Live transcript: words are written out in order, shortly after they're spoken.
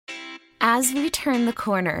As we turn the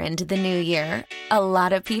corner into the new year, a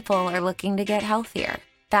lot of people are looking to get healthier.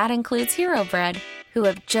 That includes Hero Bread, who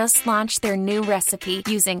have just launched their new recipe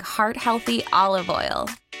using heart-healthy olive oil.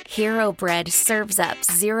 Hero Bread serves up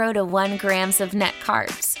 0 to 1 grams of net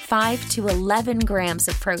carbs, 5 to 11 grams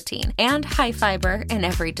of protein, and high fiber in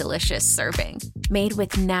every delicious serving. Made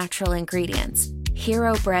with natural ingredients,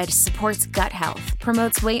 Hero Bread supports gut health,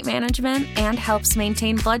 promotes weight management, and helps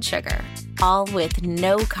maintain blood sugar. All with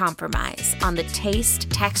no compromise on the taste,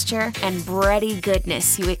 texture, and bready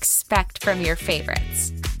goodness you expect from your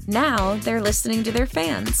favorites. Now they're listening to their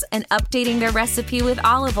fans and updating their recipe with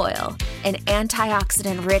olive oil, an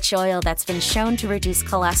antioxidant-rich oil that's been shown to reduce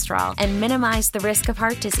cholesterol and minimize the risk of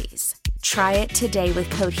heart disease. Try it today with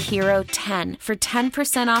code HERO10 for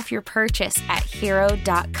 10% off your purchase at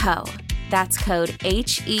hero.co. That's code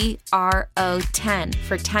HERO10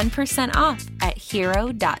 for 10% off at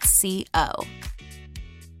hero.co.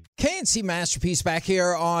 K&C Masterpiece back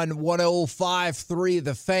here on 105.3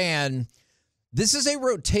 The Fan. This is a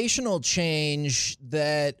rotational change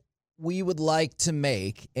that we would like to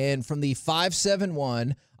make. And from the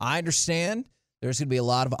 571, I understand there's going to be a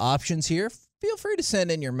lot of options here. Feel free to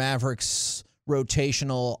send in your Mavericks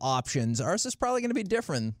rotational options. Ours is probably going to be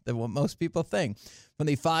different than what most people think. From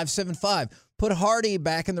the 575, put Hardy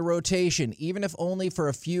back in the rotation, even if only for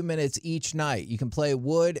a few minutes each night. You can play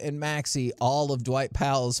Wood and Maxey all of Dwight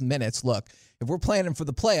Powell's minutes. Look, if we're planning for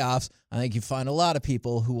the playoffs, I think you find a lot of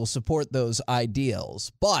people who will support those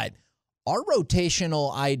ideals. But our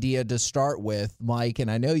rotational idea to start with, Mike, and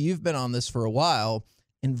I know you've been on this for a while,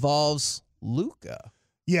 involves Luka.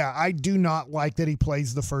 Yeah, I do not like that he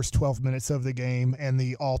plays the first 12 minutes of the game and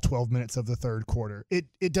the all 12 minutes of the third quarter.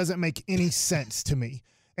 It doesn't make any sense to me.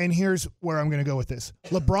 And here's where I'm going to go with this.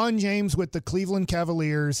 LeBron James with the Cleveland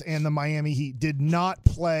Cavaliers and the Miami Heat did not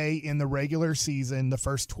play in the regular season the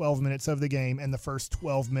first 12 minutes of the game and the first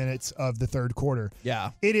 12 minutes of the third quarter.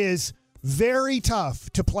 Yeah. It is very tough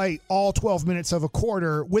to play all 12 minutes of a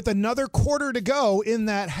quarter with another quarter to go in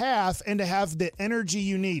that half and to have the energy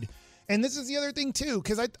you need. And this is the other thing, too,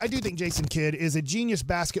 because I do think Jason Kidd is a genius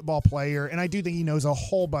basketball player, and I do think he knows a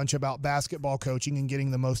whole bunch about basketball coaching and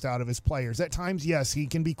getting the most out of his players. At times, yes, he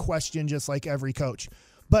can be questioned just like every coach.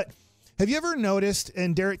 But have you ever noticed,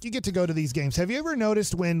 and Derek, you get to go to these games, have you ever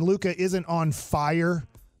noticed when Luka isn't on fire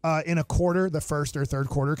in a quarter, the first or third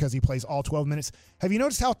quarter, because he plays all 12 minutes, have you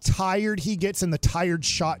noticed how tired he gets and the tired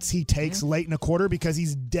shots he takes late in a quarter because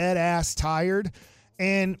he's dead-ass tired?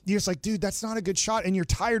 And you're just like, dude, that's not a good shot. And you're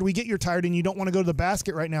tired. We get you're tired and you don't want to go to the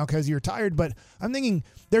basket right now because you're tired. But I'm thinking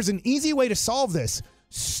there's an easy way to solve this.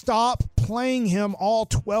 Stop playing him all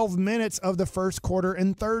 12 minutes of the first quarter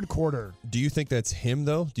and third quarter. Do you think that's him,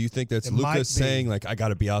 though? Do you think that's Luka saying, like, I got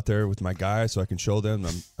to be out there with my guys so I can show them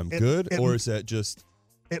I'm good? Or is that just,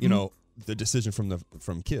 the decision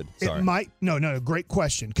from Kidd? Sorry. It might. No. Great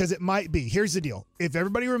question. Because it might be. Here's the deal. If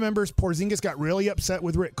everybody remembers, Porzingis got really upset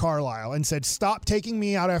with Rick Carlisle and said, stop taking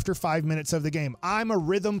me out after 5 minutes of the game. I'm a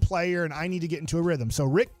rhythm player and I need to get into a rhythm. So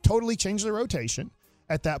Rick totally changed the rotation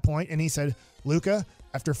at that point, and he said, Luka,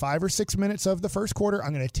 after 5 or 6 minutes of the first quarter,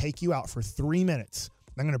 I'm going to take you out for 3 minutes.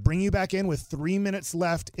 I'm going to bring you back in with 3 minutes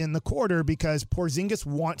left in the quarter because Porzingis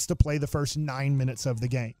wants to play the first 9 minutes of the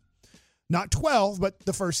game. Not 12, but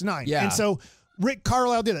the first 9. Yeah. And so Rick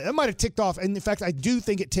Carlisle did it. It might have ticked off. And in fact, I do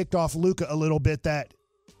think it ticked off Luka a little bit that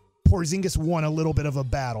Porzingis won a little bit of a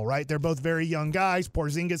battle, right? They're both very young guys.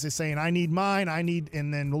 Porzingis is saying, I need mine.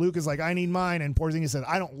 And then Luka's like, I need mine. And Porzingis said,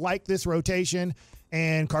 I don't like this rotation.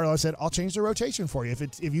 And Carlisle said, I'll change the rotation for you.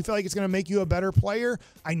 If you feel like it's going to make you a better player,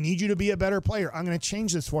 I need you to be a better player. I'm going to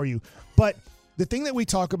change this for you. But the thing that we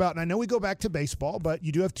talk about, and I know we go back to baseball, but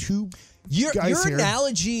you do have two guys here. Your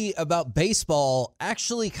analogy about baseball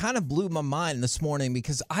actually kind of blew my mind this morning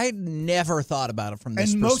because I had never thought about it from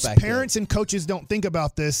this perspective. And most parents and coaches don't think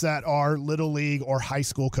about this that are little league or high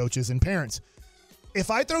school coaches and parents. If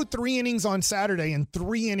I throw 3 innings on Saturday and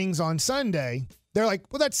 3 innings on Sunday, they're like,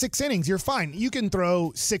 well, that's 6 innings. You're fine. You can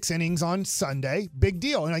throw 6 innings on Sunday. Big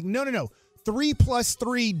deal. And like, no. 3 plus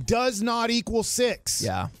 3 does not equal 6.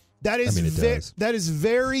 Yeah. That is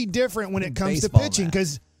very different when it comes to pitching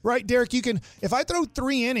because, right, Derek, if I throw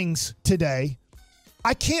 3 innings today,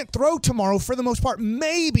 I can't throw tomorrow for the most part.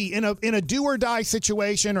 Maybe in a do or die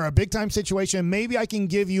situation or a big time situation, maybe I can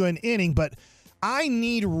give you an inning, but I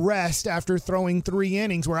need rest after throwing 3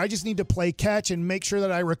 innings where I just need to play catch and make sure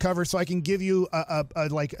that I recover so I can give you a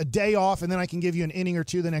day off and then I can give you an inning or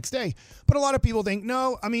 2 the next day. But a lot of people think,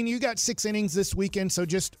 no, I mean, you got 6 innings this weekend, so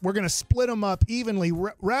we're going to split them up evenly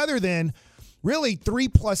rather than really 3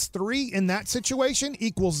 plus 3 in that situation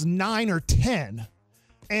equals 9 or 10.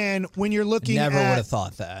 And when you're looking Never would have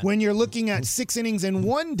thought that. When you're looking at 6 innings in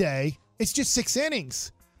one day, it's just 6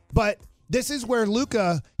 innings. But this is where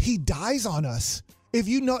Luka, he dies on us. If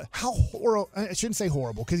you know how horrible, I shouldn't say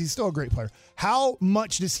horrible because he's still a great player. How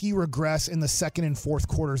much does he regress in the second and fourth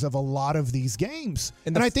quarters of a lot of these games?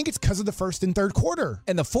 And I think it's because of the first and third quarter.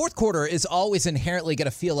 And the fourth quarter is always inherently going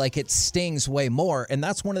to feel like it stings way more. And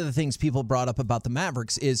that's one of the things people brought up about the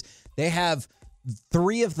Mavericks is they have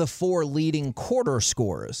 3 of the 4 leading quarter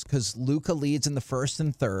scorers because Luka leads in the first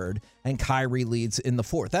and third and Kyrie leads in the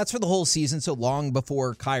fourth. That's for the whole season, so long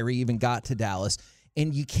before Kyrie even got to Dallas.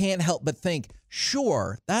 And you can't help but think,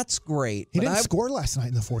 sure, that's great. He didn't score last night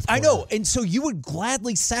in the fourth quarter. I know. And so you would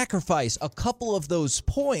gladly sacrifice a couple of those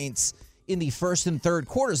points in the first and third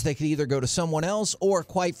quarters. They could either go to someone else or,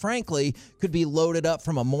 quite frankly, could be loaded up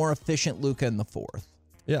from a more efficient Luka in the fourth.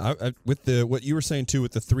 Yeah, with what you were saying, too,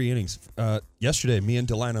 with the 3 innings. Yesterday, me and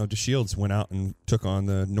Delano DeShields went out and took on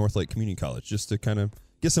the Northlake Community College just to kind of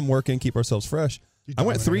get some work in, keep ourselves fresh. I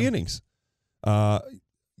went 3 innings.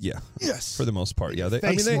 Yeah. Yes. For the most part. Yeah.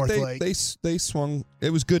 They swung. It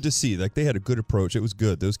was good to see. Like, they had a good approach. It was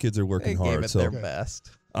good. Those kids are working hard. They gave it their best.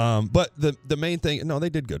 But the main thing, no, they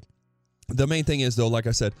did good. The main thing is, though, like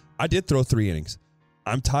I said, I did throw 3 innings.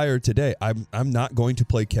 I'm tired today. I'm not going to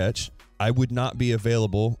play catch. I would not be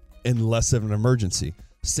available unless of an emergency.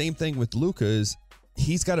 Same thing with Luka is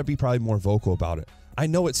he's got to be probably more vocal about it. I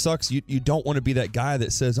know it sucks. You don't want to be that guy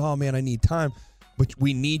that says, oh, man, I need time. But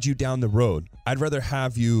we need you down the road. I'd rather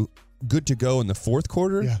have you good to go in the fourth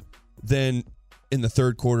quarter than in the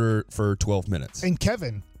third quarter for 12 minutes. And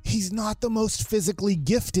Kevin, he's not the most physically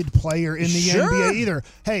gifted player in the NBA either.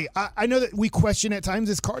 Hey, I know that we question at times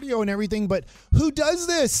his cardio and everything, but who does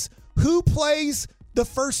this? Who plays the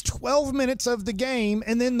first 12 minutes of the game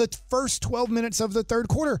and then the first 12 minutes of the third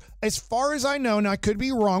quarter? As far as I know, and I could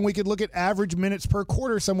be wrong, we could look at average minutes per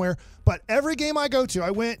quarter somewhere, but every game I go to,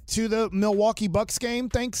 I went to the Milwaukee Bucks game,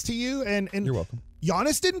 thanks to you. And you're welcome.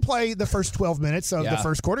 Giannis didn't play the first 12 minutes of the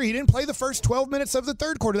first quarter. He didn't play the first 12 minutes of the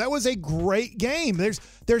third quarter. That was a great game.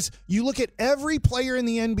 You look at every player in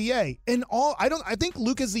the NBA and I think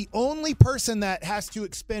Luka's the only person that has to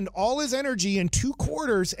expend all his energy in 2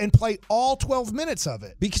 quarters and play all 12 minutes of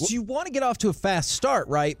it. Because you want to get off to a fast start,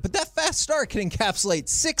 right? But that fast start can encapsulate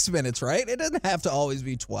 6 minutes, right? It doesn't have to always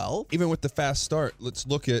be 12. Even with the fast start, let's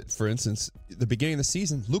look at, for instance, the beginning of the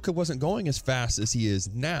season, Luka wasn't going as fast as he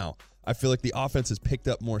is now. I feel like the offense has picked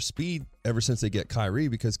up more speed ever since they get Kyrie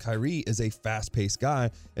because Kyrie is a fast-paced guy,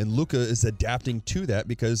 and Luka is adapting to that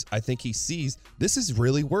because I think he sees this is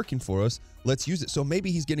really working for us. Let's use it. So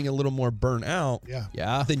maybe he's getting a little more burnt out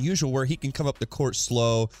than usual where he can come up the court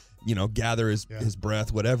slow, gather his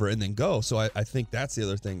breath, whatever, and then go. So I think that's the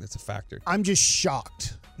other thing that's a factor. I'm just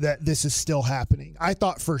shocked that this is still happening. I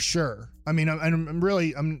thought for sure. I mean,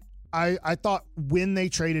 I thought when they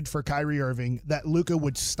traded for Kyrie Irving that Luka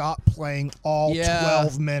would stop playing all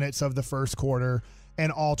 12 minutes of the first quarter and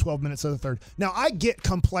all 12 minutes of the third. Now, I get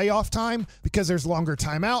come playoff time because there's longer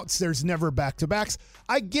timeouts. There's never back-to-backs.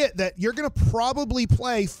 I get that you're going to probably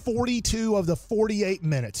play 42 of the 48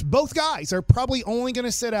 minutes. Both guys are probably only going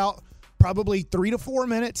to sit out probably 3 to 4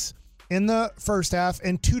 minutes in the first half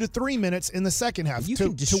and 2 to 3 minutes in the second half you to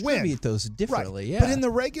can distribute win. Those differently, But in the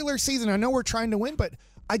regular season, I know we're trying to win, but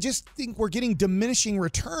I just think we're getting diminishing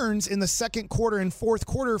returns in the second quarter and fourth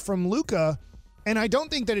quarter from Luka, and I don't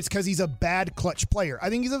think that it's because he's a bad clutch player. I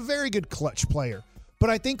think he's a very good clutch player. But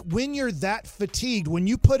I think when you're that fatigued, when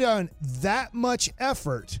you put on that much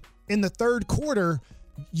effort in the third quarter,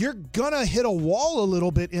 you're going to hit a wall a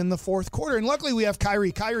little bit in the fourth quarter. And luckily we have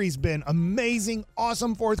Kyrie. Kyrie's been amazing,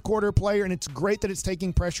 awesome fourth quarter player, and it's great that it's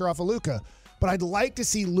taking pressure off of Luka. But I'd like to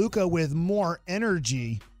see Luka with more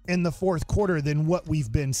energy in the fourth quarter than what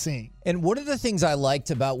we've been seeing. And one of the things I liked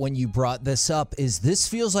about when you brought this up is this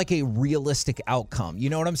feels like a realistic outcome. You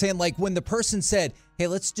know what I'm saying? Like when the person said, hey,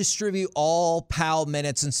 let's distribute all Powell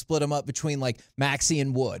minutes and split them up between like Maxey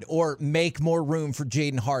and Wood or make more room for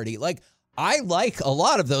Jaden Hardy. Like I like a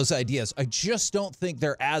lot of those ideas. I just don't think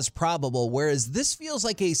they're as probable. Whereas this feels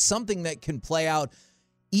like something that can play out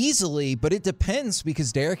easily, but it depends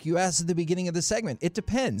because, Derek, you asked at the beginning of the segment, it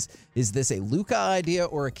depends. Is this a Luka idea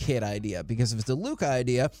or a Kid idea? Because if it's a Luka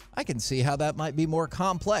idea, I can see how that might be more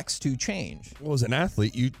complex to change. Well, as an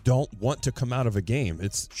athlete, you don't want to come out of a game.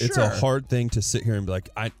 It's a hard thing to sit here and be like,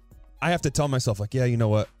 I have to tell myself, like, yeah, you know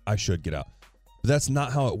what? I should get out. But that's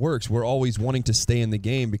not how it works. We're always wanting to stay in the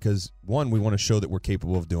game because, one, we want to show that we're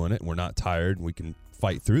capable of doing it and we're not tired and we can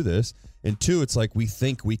fight through this. And two, it's like we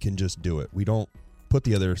think we can just do it. We don't put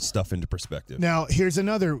the other stuff into perspective. Now, here's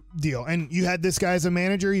another deal. And you had this guy as a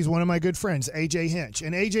manager. He's one of my good friends, A.J. Hinch.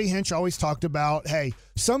 And A.J. Hinch always talked about, hey,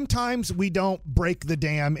 sometimes we don't break the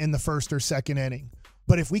dam in the first or second inning.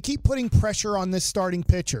 But if we keep putting pressure on this starting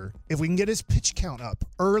pitcher, if we can get his pitch count up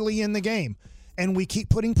early in the game, and we keep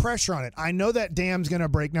putting pressure on it, I know that dam's going to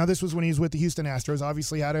break. Now, this was when he was with the Houston Astros,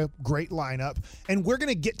 obviously had a great lineup, and we're going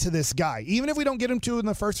to get to this guy. Even if we don't get him to in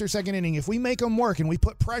the first or second inning, if we make him work and we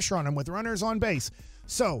put pressure on him with runners on base.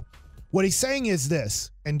 So what he's saying is this,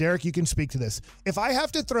 and Derek, you can speak to this. If I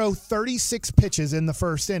have to throw 36 pitches in the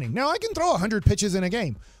first inning, now I can throw 100 pitches in a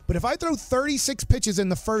game, but if I throw 36 pitches in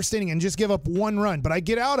the first inning and just give up one run, but I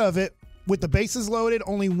get out of it with the bases loaded,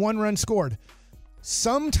 only one run scored,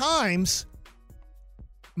 sometimes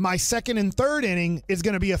my second and third inning is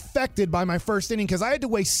going to be affected by my first inning because I had to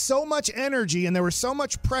waste so much energy and there was so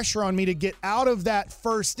much pressure on me to get out of that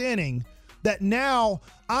first inning that now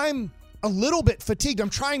I'm a little bit fatigued. I'm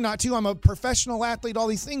trying not to. I'm a professional athlete, all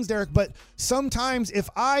these things, Derek, but sometimes if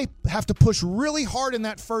I have to push really hard in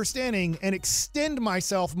that first inning and extend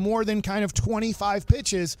myself more than kind of 25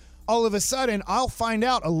 pitches, all of a sudden I'll find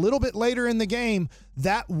out a little bit later in the game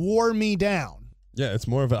that wore me down. Yeah, it's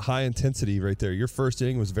more of a high intensity right there. Your first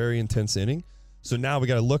inning was very intense inning. So now we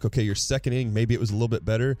got to look, okay, your second inning, maybe it was a little bit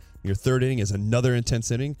better. Your third inning is another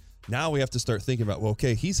intense inning. Now we have to start thinking about, well,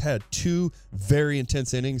 okay, he's had 2 very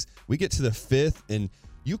intense innings. We get to the 5th, and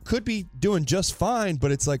you could be doing just fine,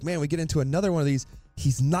 but it's like, man, we get into another one of these.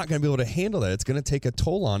 He's not going to be able to handle that. It's going to take a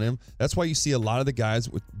toll on him. That's why you see a lot of the guys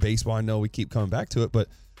with baseball. I know we keep coming back to it, but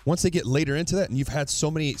once they get later into that and you've had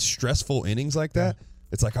so many stressful innings like that,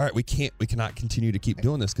 it's like, all right, we cannot continue to keep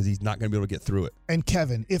doing this because he's not going to be able to get through it. And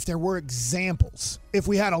Kevin, if there were examples, if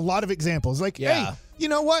we had a lot of examples, like, hey, you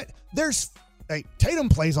know what? Tatum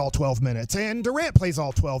plays all 12 minutes and Durant plays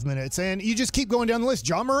all 12 minutes and you just keep going down the list.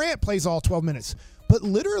 John Morant plays all 12 minutes. But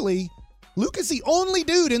literally, Luka's the only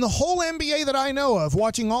dude in the whole NBA that I know of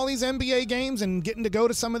watching all these NBA games and getting to go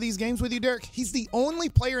to some of these games with you, Derek. He's the only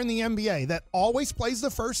player in the NBA that always plays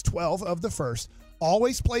the first 12 of the first,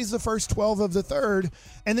 always plays the first 12 of the third,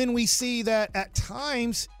 and then we see that at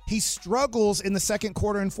times he struggles in the second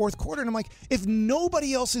quarter and fourth quarter, and I'm like, if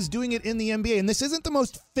nobody else is doing it in the NBA, and this isn't the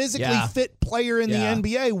most physically fit player in the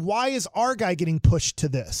NBA, why is our guy getting pushed to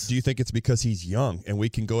this? Do you think it's because he's young and we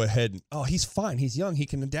can go ahead and, oh, he's fine, he's young, he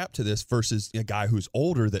can adapt to this versus a guy who's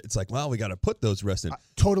older that it's like, well, we got to put those rests in. I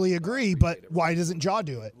totally agree, but why doesn't Ja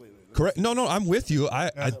do it? Correct. No, I'm with you.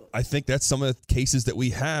 I think that's some of the cases that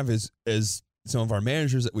we have is some of our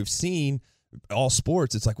managers that we've seen, all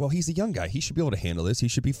sports, it's like, well, he's a young guy. He should be able to handle this. He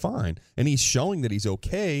should be fine. And he's showing that he's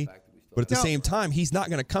okay. But at the same time, he's not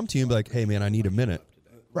going to come to you and be like, hey, man, I need a minute.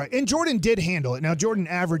 Right. And Jordan did handle it. Now, Jordan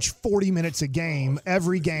averaged 40 minutes a game,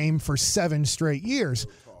 every game for 7 straight years.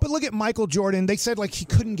 But look at Michael Jordan. They said, like, he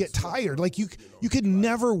couldn't get tired. Like, you could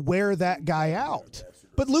never wear that guy out.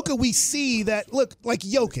 But Luka, we see that, look, like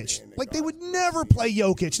Jokic, like they would never play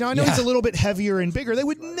Jokic. Now, I know he's a little bit heavier and bigger. They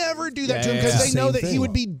would never do that to him because they know that he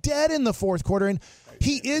would be dead in the fourth quarter. And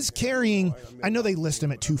he is carrying, I know they list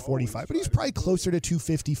him at 245, but he's probably closer to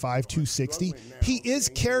 255, 260. He is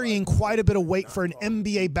carrying quite a bit of weight for an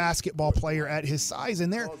NBA basketball player at his size.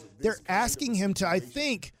 And they're asking him to, I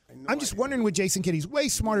think, I'm just wondering with Jason Kidd, he's way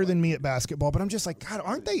smarter than me at basketball, but I'm just like, God,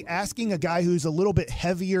 aren't they asking a guy who's a little bit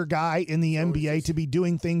heavier guy in the NBA to be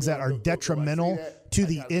doing things that are detrimental to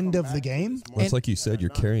the end of the game? Well, it's like you said,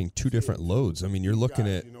 you're carrying 2 different loads. I mean, you're looking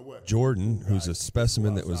at Jordan, who's a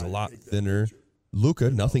specimen that was a lot thinner.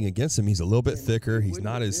 Luka, nothing against him. He's a little bit thicker. He's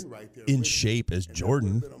not as in shape as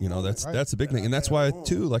Jordan. You know, that's a big thing. And that's why,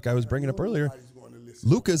 too, like I was bringing up earlier,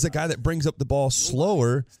 Luka is a guy that brings up the ball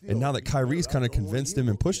slower, and now that Kyrie's kind of convinced him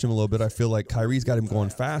and pushed him a little bit, I feel like Kyrie's got him going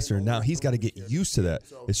faster, and now he's got to get used to that.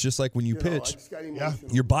 It's just like when you pitch,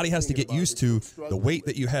 your body has to get used to the weight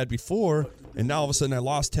that you had before, and now all of a sudden I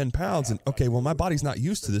lost 10 pounds, and okay, well, my body's not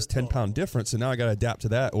used to this 10-pound difference, so now I got to adapt to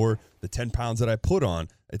that, or the 10 pounds that I put on.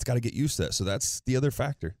 It's got to get used to that. So that's the other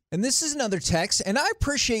factor. And this is another text, and I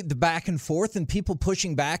appreciate the back and forth and people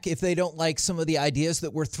pushing back if they don't like some of the ideas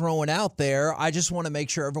that we're throwing out there. I just want to make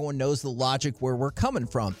sure everyone knows the logic where we're coming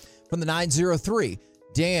from. From the 903,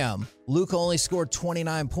 damn, Luka only scored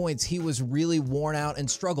 29 points. He was really worn out and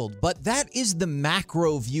struggled. But that is the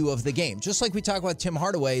macro view of the game. Just like we talk about Tim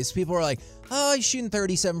Hardaway, people are like, oh, he's shooting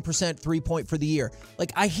 37% three-point for the year.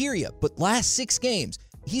 Like, I hear you, but last 6 games,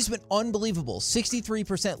 he's been unbelievable.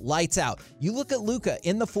 63% lights out. You look at Luka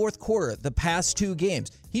in the fourth quarter, the past 2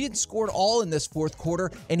 games. He didn't score at all in this fourth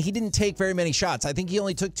quarter, and he didn't take very many shots. I think he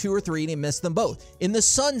only took 2 or 3, and he missed them both. In the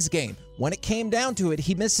Suns game, when it came down to it,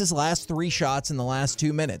 he missed his last 3 shots in the last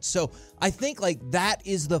 2 minutes. So I think like that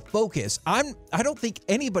is the focus. I don't think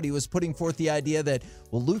anybody was putting forth the idea that,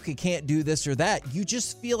 well, Luka can't do this or that. You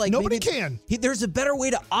just feel like nobody can. There's a better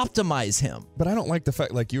way to optimize him. But I don't like the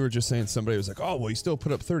fact, like you were just saying, somebody was like, oh, well, you still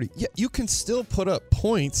put up 30. Yeah, you can still put up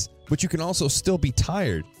points, but you can also still be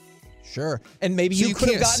tired. Sure. And maybe So you could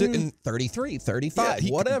have can't sit gotten in- 33, 35,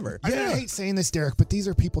 whatever. I hate saying this, Derek, but these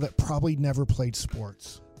are people that probably never played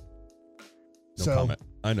sports. No comment.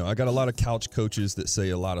 I know. I got a lot of couch coaches that say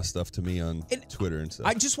a lot of stuff to me on Twitter and stuff.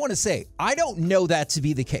 I just want to say, I don't know that to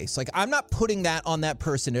be the case. Like, I'm not putting that on that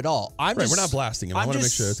person at all. Right, we're not blasting him. I want to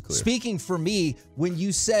make sure that's clear. Speaking for me, when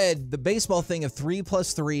you said the baseball thing of 3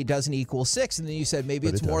 + 3 doesn't equal 6, and then you said maybe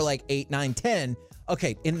it's more like 8, 9, 10.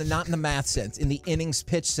 Okay, not in the math sense, in the innings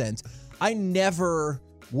pitch sense. I never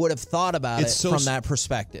would have thought about it from that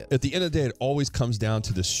perspective. At the end of the day, it always comes down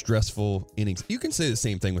to the stressful innings. You can say the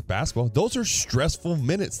same thing with basketball. Those are stressful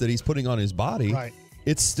minutes that he's putting on his body. Right.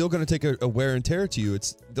 It's still going to take a wear and tear to you.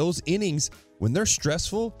 It's those innings, when they're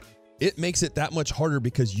stressful, it makes it that much harder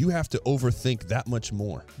because you have to overthink that much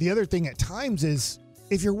more. The other thing at times is,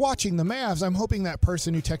 if you're watching the Mavs, I'm hoping that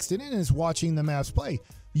person who texted in is watching the Mavs play.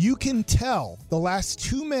 You can tell the last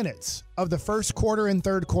 2 minutes of the first quarter and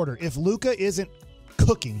third quarter if Luka isn't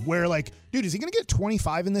cooking, where like, dude, is he going to get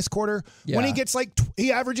 25 in this quarter? Yeah. When he gets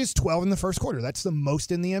he averages 12 in the first quarter. That's the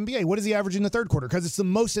most in the NBA. What does he average in the third quarter? Because it's the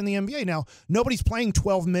most in the NBA. Now, nobody's playing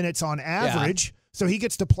 12 minutes on average. Yeah. So he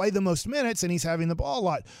gets to play the most minutes and he's having the ball a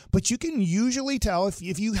lot. But you can usually tell if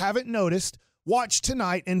you haven't noticed, watch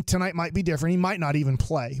tonight, and tonight might be different. He might not even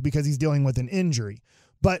play because he's dealing with an injury.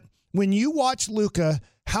 But when you watch Luka,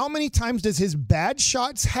 how many times does his bad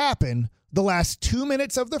shots happen the last 2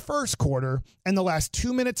 minutes of the first quarter and the last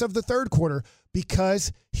 2 minutes of the third quarter?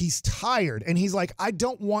 Because he's tired and he's like, I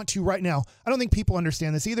don't want to right now. I don't think people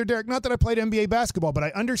understand this either, Derek. Not that I played NBA basketball, but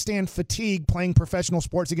I understand fatigue playing professional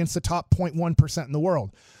sports against the top 0.1% in the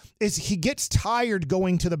world. Is he gets tired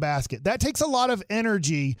going to the basket. That takes a lot of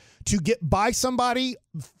energy to get by somebody,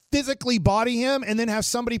 physically body him, and then have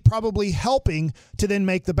somebody probably helping to then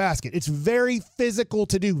make the basket. It's very physical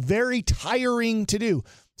to do, very tiring to do.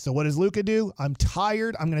 So what does Luka do? I'm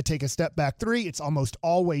tired. I'm going to take a step back 3. It's almost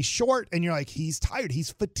always short. And you're like, he's tired.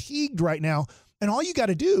 He's fatigued right now. And all you got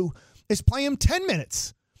to do is play him 10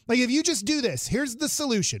 minutes. Like if you just do this, here's the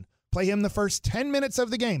solution. Play him the first 10 minutes of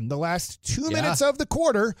the game. The last 2 minutes of the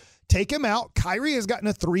quarter, take him out. Kyrie has gotten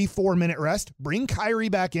a 3-4 minute rest. Bring Kyrie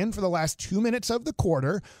back in for the last 2 minutes of the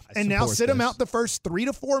quarter. And now sit him out the first 3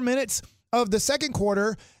 to 4 minutes of the second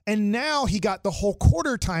quarter. And now he got the whole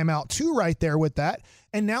quarter timeout too right there with that.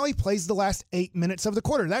 And now he plays the last 8 minutes of the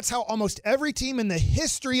quarter. That's how almost every team in the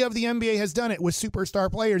history of the NBA has done it with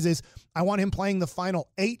superstar players is I want him playing the final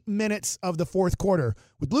 8 minutes of the fourth quarter.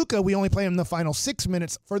 With Luka, we only play him the final 6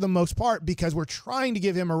 minutes for the most part because we're trying to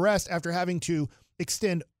give him a rest after having to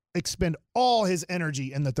expend all his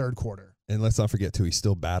energy in the third quarter. And let's not forget, too, he's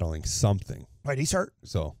still battling something. Right, he's hurt.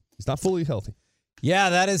 So he's not fully healthy.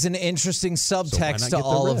 Yeah, that is an interesting subtext to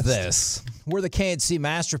all of this. We're the KNC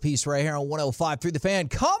Masterpiece right here on 105 through the Fan.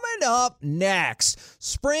 Coming up next,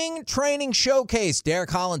 Spring Training Showcase,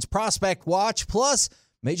 Derek Holland's Prospect Watch, plus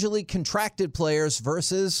Major League contracted players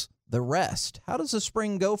versus the rest. How does the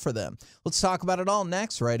spring go for them? Let's talk about it all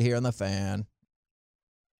next right here on the Fan.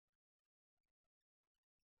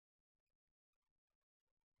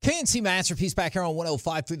 KNC Masterpiece back here on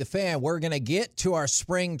 105 through the Fan. We're going to get to our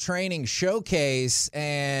spring training showcase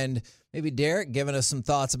and maybe Derek giving us some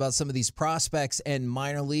thoughts about some of these prospects and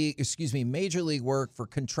major league work for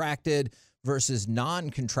contracted versus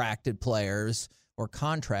non-contracted players, or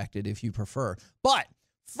contracted if you prefer. But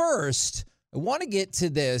first, I want to get to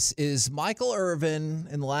this is Michael Irvin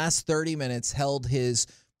in the last 30 minutes held his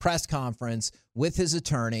press conference with his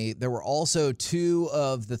attorney. There were also 2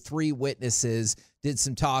 of the 3 witnesses did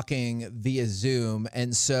some talking via Zoom.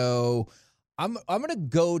 And so I'm going to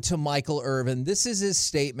go to Michael Irvin. This is his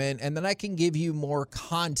statement, and then I can give you more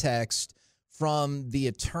context from the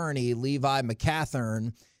attorney, Levi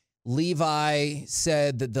McCathern. Levi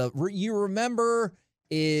said that you remember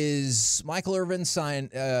is Michael Irvin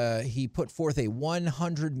signed, he put forth a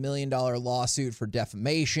 $100 million lawsuit for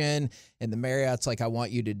defamation, and the Marriott's like, I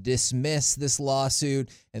want you to dismiss this lawsuit,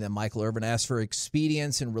 and then Michael Irvin asked for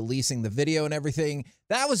expedience in releasing the video and everything.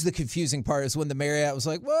 That was the confusing part, is when the Marriott was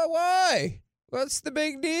like, well, why? What's the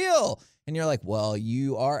big deal? And you're like, well,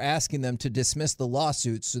 you are asking them to dismiss the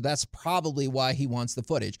lawsuit, so that's probably why he wants the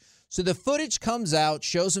footage. So the footage comes out,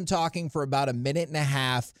 shows him talking for about a minute and a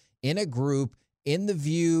half in a group, in the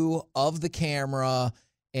view of the camera,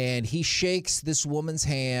 and he shakes this woman's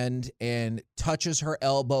hand and touches her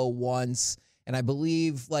elbow once. And I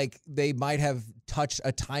believe like they might have touched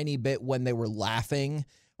a tiny bit when they were laughing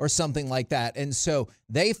or something like that. And so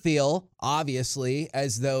they feel, obviously,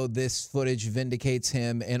 as though this footage vindicates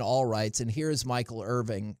him in all rights. And here's Michael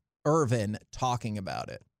Irvin talking about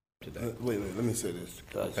it. Wait, let me say this,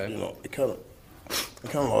 guys. Okay. You know, I kind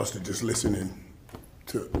of lost it just listening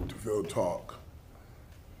to Phil talk,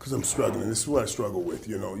 because I'm struggling. This is what I struggle with.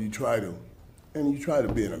 You know, you try to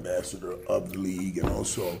be an ambassador of the league, and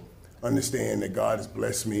also understand that God has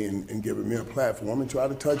blessed me and given me a platform, and try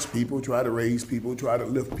to touch people, try to raise people, try to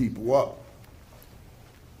lift people up.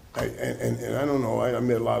 And I don't know, I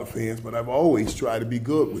met a lot of fans, but I've always tried to be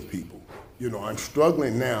good with people. You know, I'm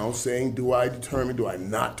struggling now saying, do I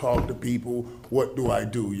not talk to people? What do I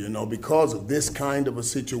do? You know, because of this kind of a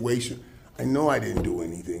situation, I know I didn't do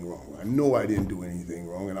anything wrong.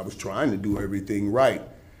 And I was trying to do everything right.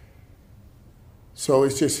 So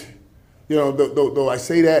it's just, you know, though I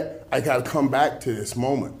say that, I got to come back to this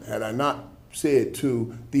moment. Had I not said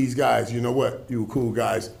to these guys, you know what, you cool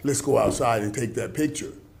guys, let's go outside and take that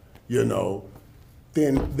picture, you know,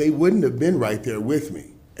 then they wouldn't have been right there with me.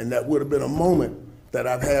 And that would have been a moment that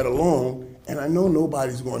I've had alone, and I know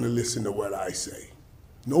nobody's going to listen to what I say.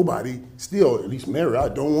 Nobody, still, at least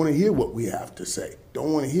Marriott, don't want to hear what we have to say.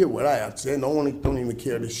 Don't want to hear what I have to say. Don't even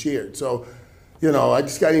care to share it. So, you know, I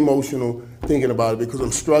just got emotional thinking about it because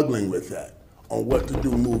I'm struggling with that, on what to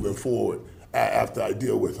do moving forward after I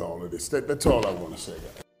deal with all of this. That's all I want to say.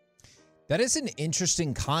 That is an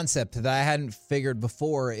interesting concept that I hadn't figured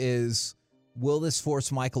before is, will this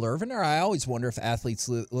force Michael Irvin? Or I always wonder if athletes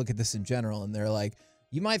look at this in general and they're like,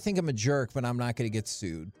 you might think I'm a jerk, but I'm not going to get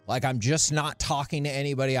sued. Like, I'm just not talking to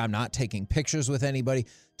anybody. I'm not taking pictures with anybody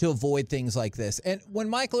to avoid things like this. And when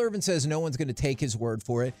Michael Irvin says no one's going to take his word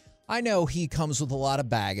for it, I know he comes with a lot of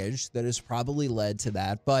baggage that has probably led to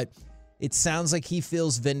that, but it sounds like he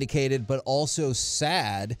feels vindicated, but also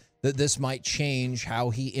sad that this might change how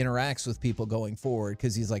he interacts with people going forward,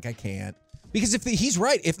 because he's like, I can't. Because if he's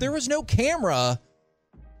right, if there was no camera,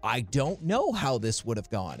 I don't know how this would have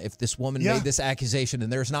gone. If this woman made this accusation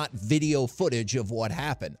and there's not video footage of what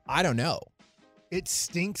happened, I don't know. It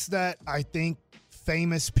stinks that I think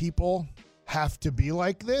famous people have to be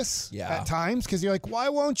like this at times, because you're like, why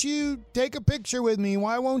won't you take a picture with me?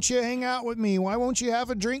 Why won't you hang out with me? Why won't you have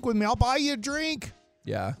a drink with me? I'll buy you a drink.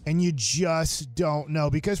 Yeah. And you just don't know,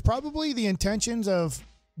 because probably the intentions of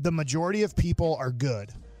the majority of people are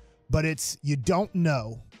good, but it's, you don't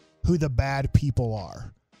know who the bad people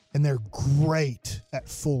are. And they're great at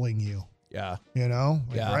fooling you. Yeah. You know?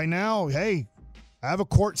 Like right now, hey, I have a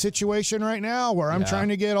court situation right now where I'm trying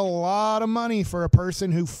to get a lot of money for a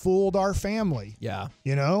person who fooled our family. Yeah.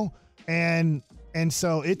 You know? And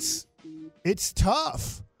so it's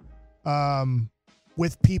tough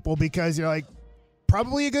with people, because you're like,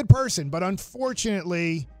 probably a good person, but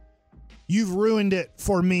unfortunately you've ruined it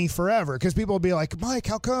for me forever, because people will be like, Mike,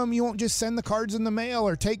 how come you won't just send the cards in the mail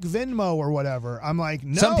or take Venmo or whatever? I'm like,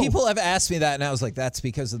 no. Some people have asked me that, and I was like, that's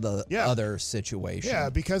because of the other situation. Yeah,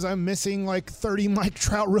 because I'm missing like 30 Mike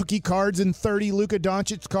Trout rookie cards and 30 Luka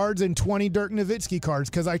Doncic cards and 20 Dirk Nowitzki cards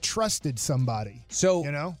because I trusted somebody. So,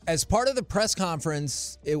 you know, as part of the press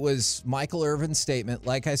conference, it was Michael Irvin's statement.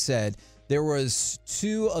 Like I said, there was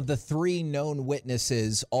 2 of the 3 known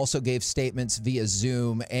witnesses also gave statements via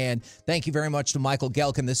Zoom. And thank you very much to Michael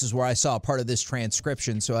Gelkin. This is where I saw part of this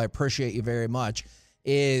transcription, so I appreciate you very much.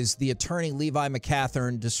 Is the attorney Levi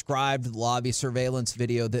McCathern described the lobby surveillance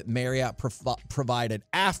video that Marriott provided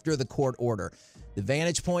after the court order. The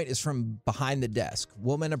vantage point is from behind the desk.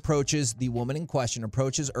 The woman in question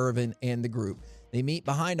approaches Irvin and the group. They meet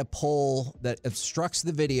behind a pole that obstructs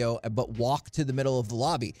the video, but walk to the middle of the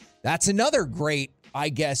lobby. That's another great, I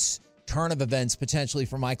guess, turn of events potentially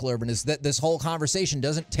for Michael Irvin, is that this whole conversation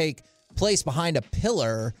doesn't take place behind a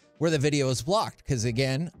pillar where the video is blocked. Because,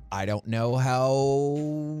 again, I don't know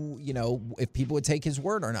how, you know, if people would take his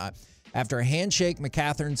word or not. After a handshake,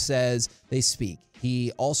 McCathern says they speak.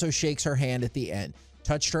 He also shakes her hand at the end,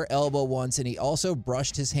 touched her elbow once, and he also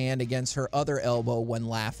brushed his hand against her other elbow when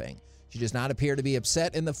laughing. She does not appear to be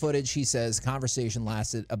upset in the footage. He says conversation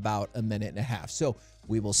lasted about a minute and a half. So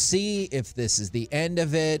we will see if this is the end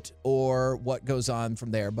of it or what goes on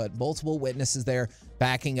from there. But multiple witnesses there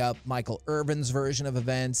backing up Michael Irvin's version of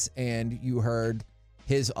events, and you heard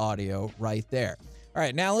his audio right there. All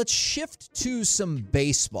right, now let's shift to some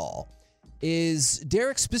baseball. Is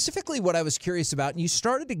Derek, specifically what I was curious about, and you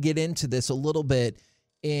started to get into this a little bit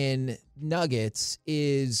in Nuggets,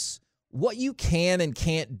 is what you can and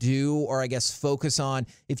can't do, or I guess focus on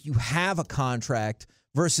if you have a contract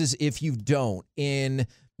versus if you don't in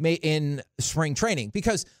spring training.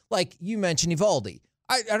 Because like you mentioned Evaldi,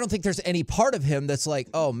 I don't think there's any part of him that's like,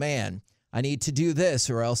 oh man, I need to do this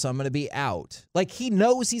or else I'm going to be out. Like he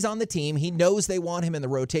knows he's on the team. He knows they want him in the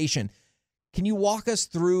rotation. Can you walk us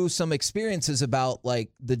through some experiences about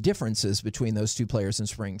like the differences between those two players in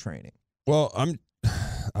spring training? Well,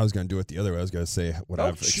 I was going to do it the other way. I was going to say what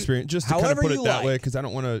I've experienced, just to kind of put it that way, because I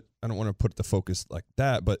don't want to put the focus like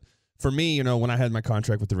that. But for me, when I had my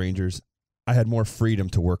contract with the Rangers, I had more freedom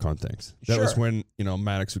to work on things. That was when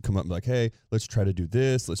Maddox would come up and be like, "Hey, let's try to do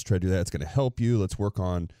this. Let's try to do that. It's going to help you. Let's work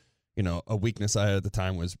on." A weakness I had at the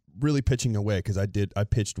time was really pitching away because I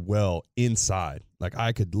pitched well inside. Like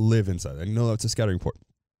I could live inside. I know that's a scouting report.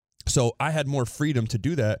 So I had more freedom to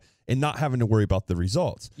do that and not having to worry about the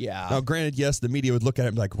results. Yeah. Now, granted, yes, the media would look at it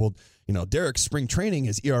and be like, well, Derek's spring training,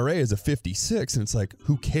 his ERA is a 56. And it's like,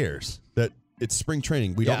 who cares that it's spring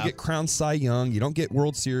training? We don't get crowned Cy Young. You don't get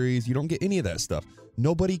World Series. You don't get any of that stuff.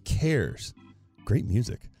 Nobody cares. Great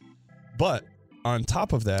music. But on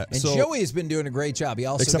top of that, and Joey's been doing a great job. He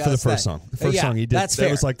also except got for the us first that. song. The first song he did, that's that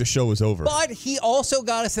fair. was like the show was over. But he also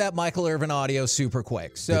got us that Michael Irvin audio super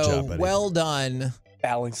quick. So Good job, buddy. Well done.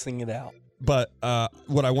 Balancing it out. But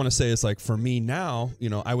what I want to say is, like, for me now,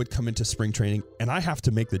 I would come into spring training and I have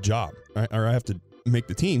to make the job, right? Or I have to make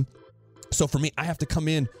the team. So for me, I have to come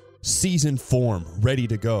in season form, ready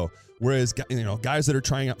to go. Whereas, guys that are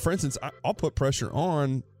trying out, for instance, I'll put pressure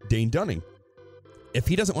on Dane Dunning. If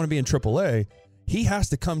he doesn't want to be in AAA, he has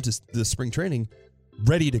to come to the spring training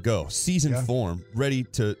ready to go, season form, ready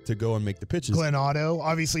to go and make the pitches. Glenn Otto,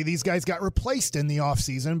 obviously these guys got replaced in the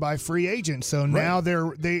offseason by free agents. So now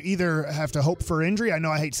they either have to hope for injury. I know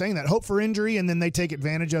I hate saying that. Hope for injury, and then they take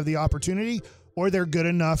advantage of the opportunity, or they're good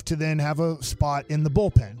enough to then have a spot in the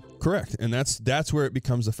bullpen. Correct. And that's where it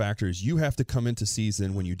becomes a factor is you have to come into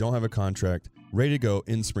season when you don't have a contract, ready to go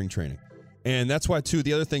in spring training. And that's why, too,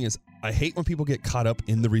 the other thing is I hate when people get caught up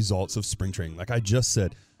in the results of spring training. Like I just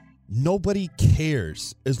said, nobody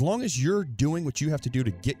cares. As long as you're doing what you have to do to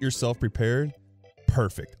get yourself prepared,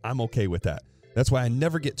 perfect. I'm okay with that. That's why I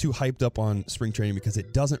never get too hyped up on spring training because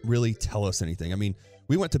it doesn't really tell us anything. I mean,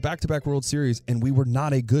 we went to back-to-back World Series, and we were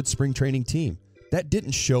not a good spring training team. That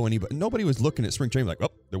didn't show anybody. Nobody was looking at spring training like, oh,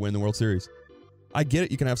 they're winning the World Series. I get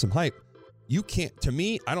it. You can have some hype. You can't, to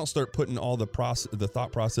me, I don't start putting all the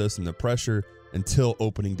thought process and the pressure until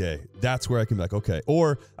opening day. That's where I can be like, okay.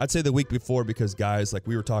 Or I'd say the week before because guys, like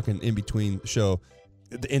we were talking in between the show,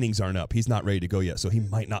 the innings aren't up. He's not ready to go yet. So he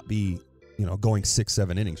might not be, going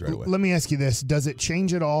 6-7 innings right away. Let me ask you this. Does it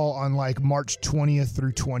change at all on like March 20th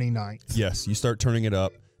through 29th? Yes. You start turning it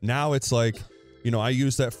up. Now it's like, I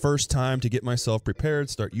used that first time to get myself prepared,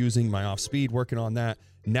 start using my off speed, working on that.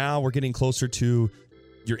 Now we're getting closer to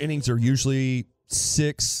your innings are usually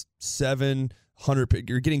 6, 7, 100.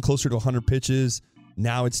 You're getting closer to 100 pitches.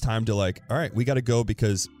 Now it's time to all right, we got to go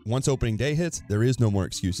because once opening day hits, there is no more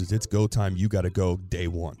excuses. It's go time. You got to go day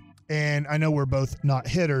one. And I know we're both not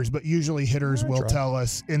hitters, but usually hitters will tell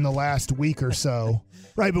us in the last week or so.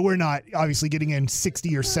 Right, but we're not obviously getting in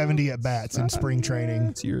 60 or 70 at bats in spring training.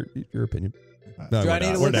 It's your opinion. No, do I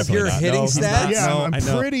need to look up your hitting stats? Yeah,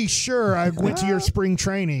 I'm pretty sure I went to your spring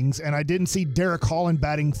trainings and I didn't see Derek Holland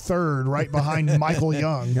batting third right behind Michael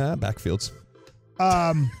Young. Yeah, backfields.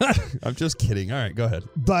 I'm just kidding. All right, go ahead.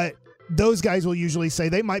 But those guys will usually say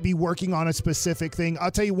they might be working on a specific thing.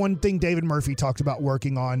 I'll tell you one thing David Murphy talked about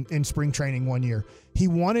working on in spring training one year. He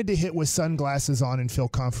wanted to hit with sunglasses on and feel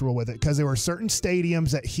comfortable with it because there were certain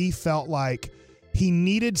stadiums that he felt like he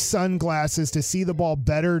needed sunglasses to see the ball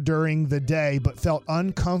better during the day, but felt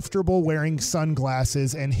uncomfortable wearing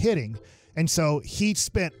sunglasses and hitting. And so he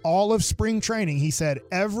spent all of spring training. He said,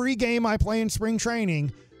 every game I play in spring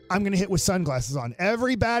training, I'm going to hit with sunglasses on.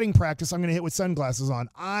 Every batting practice, I'm going to hit with sunglasses on.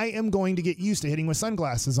 I am going to get used to hitting with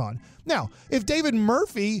sunglasses on. Now, if David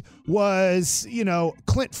Murphy was,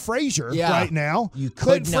 Clint Frazier right now,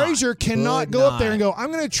 Clint Frazier cannot go up there and go,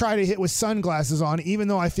 I'm going to try to hit with sunglasses on, even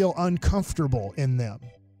though I feel uncomfortable in them.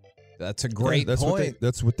 That's a great point.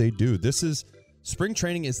 That's what they do. Spring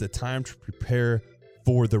training is the time to prepare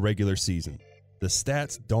for the regular season. The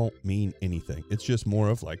stats don't mean anything. It's just more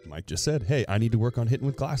of, like Mike just said, hey, I need to work on hitting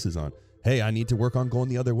with glasses on. Hey, I need to work on going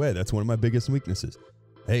the other way. That's one of my biggest weaknesses.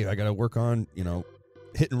 Hey, I got to work on,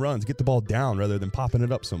 hitting runs, get the ball down rather than popping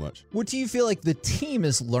it up so much. What do you feel like the team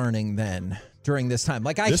is learning then during this time?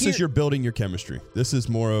 This is you're building your chemistry. This is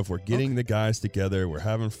more of we're getting the guys together, we're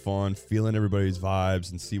having fun, feeling everybody's vibes,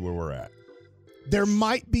 and see where we're at. There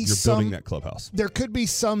might be You're building that clubhouse. There could be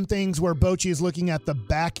some things where Bochy is looking at the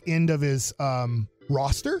back end of his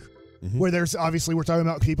roster, where there's obviously we're talking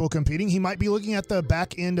about people competing. He might be looking at the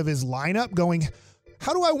back end of his lineup going,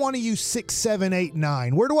 how do I want to use 6, 7, 8,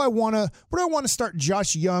 9? Where do I want to start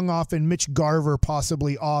Josh Young off and Mitch Garver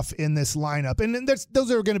possibly off in this lineup? And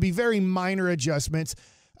those are going to be very minor adjustments.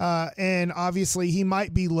 And obviously he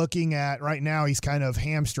might be looking at right now, he's kind of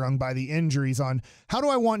hamstrung by the injuries on how do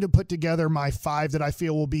I want to put together my 5 that I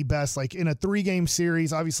feel will be best? Like in a 3-game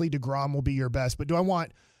series, obviously DeGrom will be your best, but do I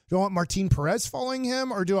want Martin Perez following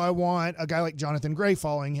him, or do I want a guy like Jonathan Gray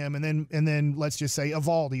following him, and then let's just say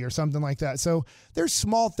Evaldi or something like that? So there's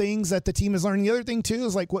small things that the team is learning. The other thing too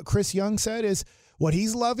is like what Chris Young said is what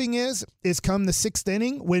he's loving is come the 6th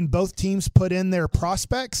inning when both teams put in their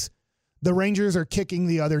prospects, the Rangers are kicking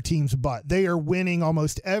the other team's butt. They are winning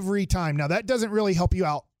almost every time. Now that doesn't really help you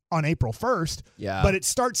out on April 1st, but it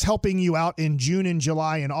starts helping you out in June and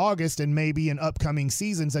July and August and maybe in upcoming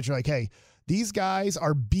seasons that you're like, hey, these guys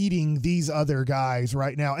are beating these other guys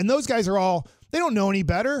right now. And those guys are they don't know any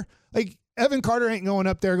better. Like Evan Carter ain't going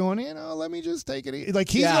up there going, let me just take it easy. Like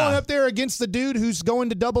he's going up there against the dude who's going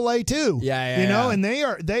to AA too. And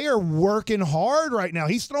they are working hard right now.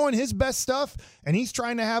 He's throwing his best stuff and he's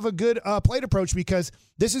trying to have a good plate approach, because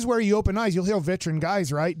this is where you open eyes. You'll hear veteran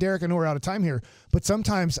guys, right? Derek, I know we're out of time here, but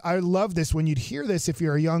sometimes I love this when you'd hear this. If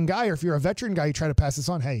you're a young guy or if you're a veteran guy, you try to pass this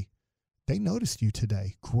on. Hey, they noticed you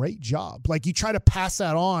today. Great job. Like you try to pass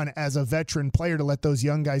that on as a veteran player to let those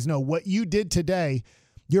young guys know what you did today,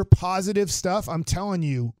 your positive stuff. I'm telling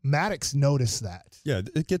you, Maddox noticed that. Yeah,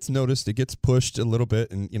 it gets noticed. It gets pushed a little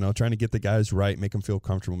bit and, trying to get the guys right, make them feel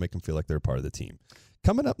comfortable, make them feel like they're part of the team.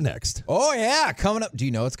 Coming up next. Oh, yeah. Coming up. Do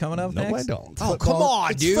you know what's coming up next? No, I don't. Oh, come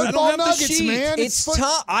on, dude. I don't have the sheet. Man. It's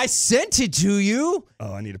time. I sent it to you.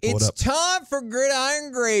 Oh, I need to pull it up. It's time for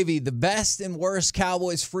Gridiron Gravy, the best and worst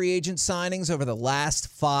Cowboys free agent signings over the last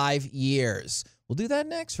 5 years. We'll do that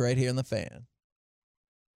next right here in The Fan.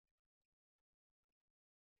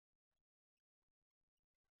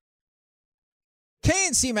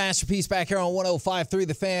 K&C Masterpiece back here on 105.3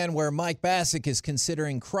 The Fan, where Mike Bassick is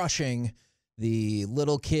considering crushing the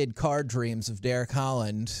little kid card dreams of Derek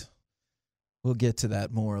Holland. We'll get to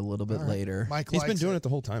that more a little bit later. He's been doing it the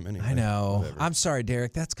whole time anyway. I know. Whatever. I'm sorry,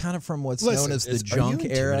 Derek. That's kind of from what's known as the junk are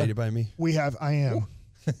you era. Intimidated by me? I am.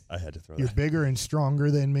 I had to throw You're that. bigger and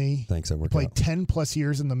stronger than me. Thanks, I worked played out. 10 plus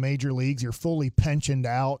years in the major leagues. You're fully pensioned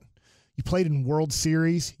out. You played in World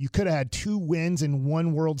Series. You could have had 2 wins in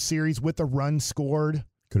 1 World Series with a run scored.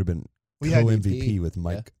 Could have been had co-MVP with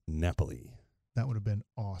Mike Napoli. That would have been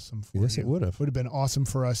awesome for Yes, you. it would have. Would have been awesome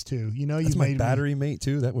for us too. That's you my made battery mate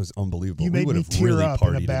too. That was unbelievable. You made me tear really up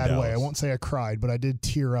in a bad way. I Dallas. won't say I cried, but I did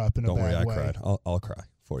tear up in Don't a bad worry, way. I cried. I'll cry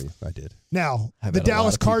for you. I did. Now, I the bet a lot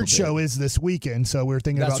Dallas of people Card did. Show is this weekend, so we're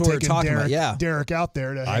thinking That's about what we're taking talking about, Derek out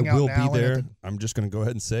there to I hang out will in be Allen there. I'm just going to go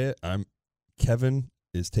ahead and say it. Kevin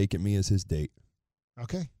is taking me as his date.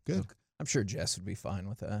 Okay, good. I'm sure Jess would be fine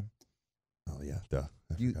with that. Oh yeah, duh.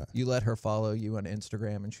 You let her follow you on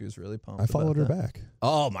Instagram, and she was really pumped. I followed her about that. back.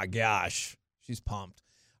 Oh my gosh, she's pumped.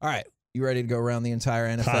 All right, you ready to go around the entire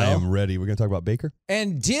NFL? I am ready. We're going to talk about Baker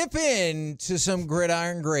and dip into some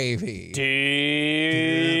gridiron gravy.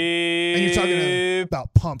 And you're talking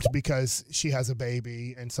about pumped because she has a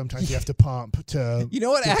baby, and sometimes you have to pump to. You know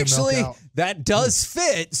what? get the milk Actually, out. that does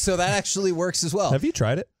fit, so that actually works as well. Have you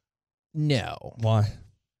tried it? No, Why?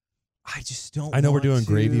 I just don't. I know we're want doing to.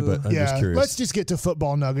 gravy, but I'm just curious. Let's just get to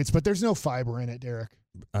football nuggets, but there's no fiber in it, Derek.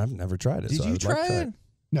 I've never tried it. Did so I you would like to try it?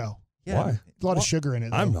 No, Why? a lot of sugar in it.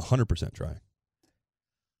 Though. I'm 100% trying.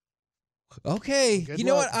 Okay, Good you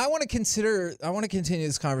know luck. what? I want to continue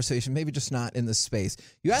this conversation. Maybe just not in this space.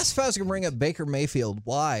 You asked if I was going to bring up Baker Mayfield.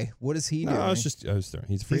 Why? What is he doing? No, I was throwing.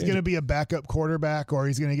 He's a free He's going to agent. be a backup quarterback, or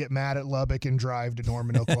he's going to get mad at Lubbock and drive to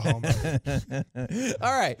Norman, Oklahoma.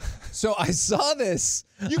 All right. So I saw this.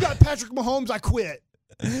 You got Patrick Mahomes. I quit.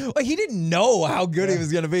 Well, he didn't know how good he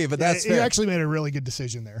was going to be, but that's He fair. actually made a really good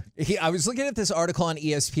decision there. I was looking at this article on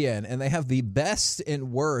ESPN, and they have the best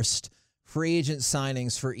and worst free agent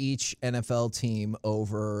signings for each NFL team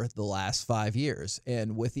over the last 5 years.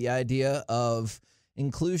 And with the idea of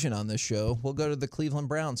inclusion on this show, we'll go to the Cleveland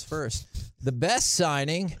Browns first. The best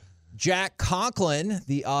signing, Jack Conklin,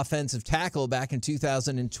 the offensive tackle back in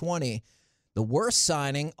 2020. The worst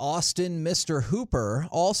signing, Austin Mr. Hooper,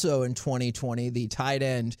 also in 2020, the tight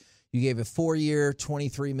end. You gave a 4-year,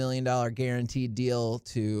 $23 million guaranteed deal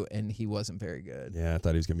to, and he wasn't very good. Yeah, I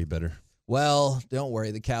thought he was going to be better. Well, don't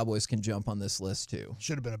worry. The Cowboys can jump on this list, too.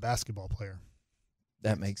 Should have been a basketball player.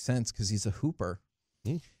 That makes sense because he's a hooper.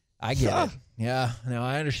 Hmm. I get it. Yeah, no,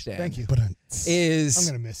 I understand. Thank you. But I'm Is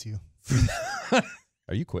going to miss you.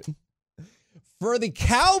 are you quitting? for the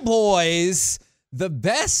Cowboys, the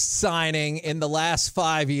best signing in the last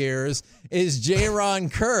 5 years is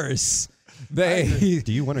Jaron Kearse. They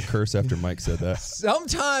Do you want to curse after Mike said that?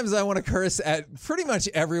 sometimes I want to curse at pretty much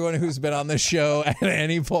everyone who's been on the show at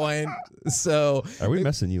any point. So Are we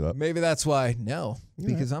messing you up? maybe that's why. No,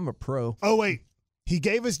 because I'm a pro. Oh, wait. He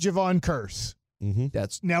gave us Javon Curse. Mm-hmm.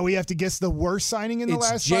 That's Now we have to guess the worst signing in the it's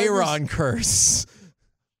last 5 years? J-Ron curse.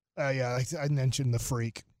 Yeah, I mentioned the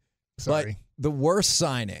freak. Sorry. But the worst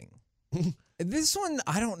signing. This one,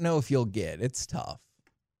 I don't know if you'll get. It's tough.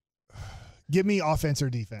 Give me offense or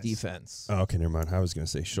defense. Defense. Oh, okay, never mind. I was going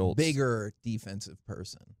to say Schultz. Bigger defensive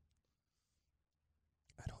person.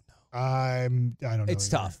 I don't know. I don't know.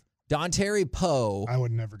 It's either. tough. Dontari Poe. I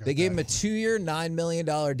would never go. They gave him a 2-year, $9 million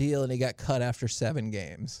deal, and he got cut after 7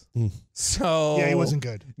 games. So Yeah, he wasn't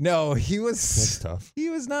good. No, he was. That's tough. He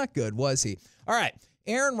was not good, was he? All right,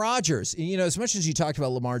 Aaron Rodgers. You know, as much as you talked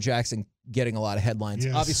about Lamar Jackson getting a lot of headlines,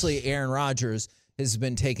 Yes. obviously Aaron Rodgers has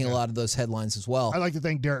been taking a lot of those headlines as well. I'd like to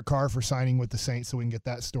thank Derek Carr for signing with the Saints so we can get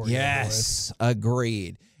that story. over Yes,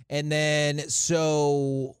 agreed. And then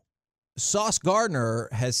so Sauce Gardner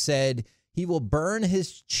has said he will burn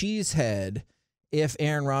his cheese head if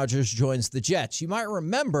Aaron Rodgers joins the Jets. You might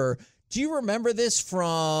remember, do you remember this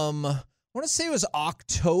from, I want to say it was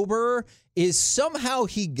October, is somehow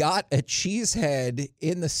he got a cheese head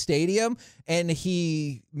in the stadium and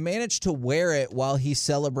he managed to wear it while he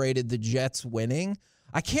celebrated the Jets winning.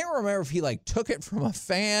 I can't remember if he like took it from a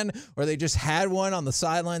fan or they just had one on the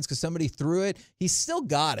sidelines because somebody threw it. He still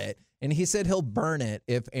got it. And he said he'll burn it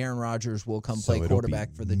if Aaron Rodgers will come play it'll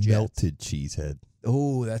quarterback be for the Jets. melted cheesehead.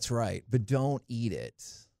 Oh, that's right. But don't eat it.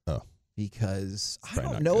 Oh. Because I probably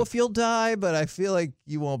don't not know good. if you'll die, but I feel like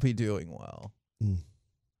you won't be doing well.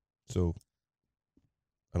 So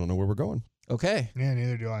I don't know where we're going. Okay. Yeah,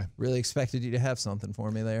 neither do I. Really expected you to have something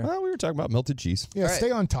for me there. Well, we were talking about melted cheese. Yeah, All right.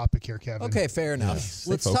 stay on topic here, Kevin. Okay, fair enough.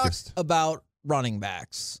 stay Let's focused. talk about running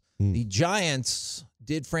backs. The Giants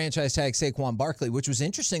did franchise tag Saquon Barkley, which was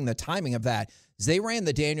interesting, the timing of that. Is they ran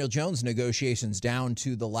the Daniel Jones negotiations down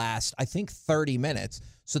to the last, I think, 30 minutes.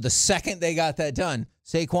 So the second they got that done,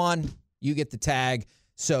 Saquon, you get the tag.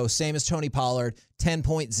 So same as Tony Pollard,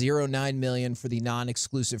 $10.09 million for the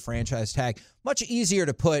non-exclusive franchise tag. Much easier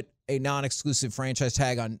to put a non-exclusive franchise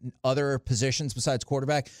tag on other positions besides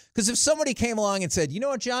quarterback. Because if somebody came along and said, you know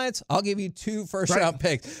what, Giants, I'll give you 2 first-round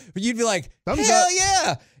picks, you'd be like, Thumbs hell up.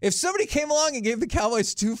 yeah. If somebody came along and gave the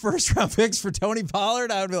Cowboys 2 first-round picks for Tony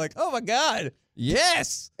Pollard, I would be like, oh my God,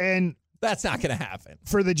 yes. And That's not going to happen.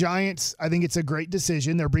 for the Giants, I think it's a great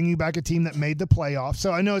decision. They're bringing back a team that made the playoffs.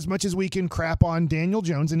 So I know as much as we can crap on Daniel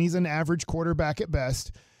Jones, and he's an average quarterback at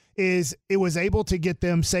best, is it was able to get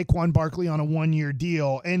them Saquon Barkley on a 1-year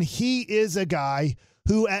deal. And he is a guy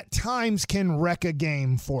who at times can wreck a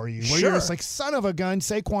game for you. Where you're Sure. just like, son of a gun,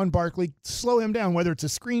 Saquon Barkley, slow him down, whether it's a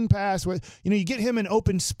screen pass, you get him in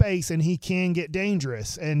open space and he can get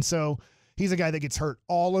dangerous. And so he's a guy that gets hurt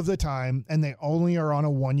all of the time, and they only are on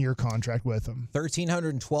a 1-year contract with him.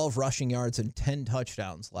 1,312 rushing yards and 10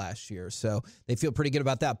 touchdowns last year. So they feel pretty good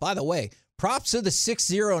about that. By the way, props to the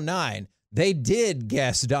 609. They did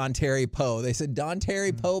guess Dontari Poe. They said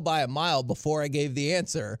Dontari Poe by a mile before I gave the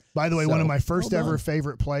answer. By the way, one So, of my first well ever done.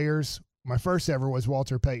 favorite players, my first ever was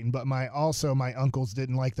Walter Payton, but my uncles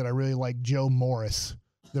didn't like that. I really liked Joe Morris,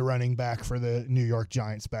 the running back for the New York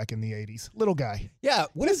Giants back in the 80s. Little guy. Yeah,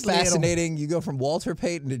 what is Just little. fascinating. You go from Walter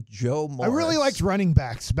Payton to Joe Morris. I really liked running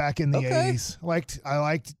backs back in the Okay. 80s. I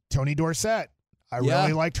liked Tony Dorsett. I Yeah.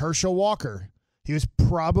 really liked Herschel Walker. He was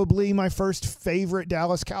probably my first favorite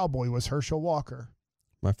Dallas Cowboy was Herschel Walker.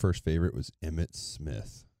 My first favorite was Emmitt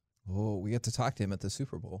Smith. Oh, we get to talk to him at the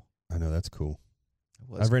Super Bowl. I know, that's cool. It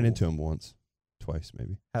was I've ran cool. into him once, twice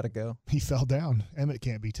maybe. How'd it go? He fell down. Emmett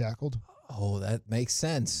can't be tackled. Oh, that makes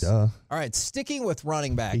sense. Duh. All right, sticking with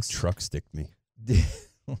running He backs. truck sticked me.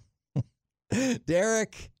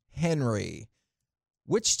 Derrick Henry.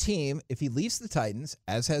 Which team, if he leaves the Titans,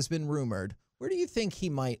 as has been rumored, where do you think he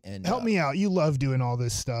might end Help up? me out. You love doing all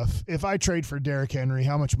this stuff. If I trade for Derrick Henry,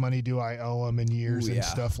 how much money do I owe him in years Ooh, and yeah.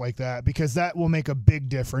 stuff like that? Because that will make a big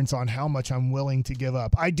difference on how much I'm willing to give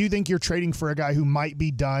up. I do think you're trading for a guy who might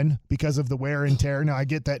be done because of the wear and tear. Now, I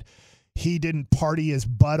get that he didn't party his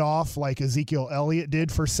butt off like Ezekiel Elliott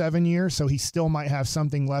did for 7 years, so he still might have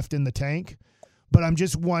something left in the tank. But I'm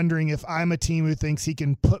just wondering if I'm a team who thinks he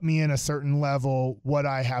can put me in a certain level, what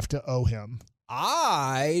I have to owe him.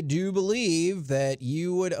 I do believe that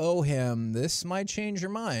you would owe him. This might change your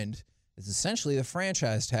mind. It's essentially the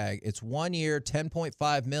franchise tag. It's 1 year,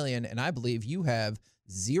 $10.5 million, and I believe you have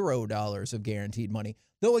 $0 of guaranteed money.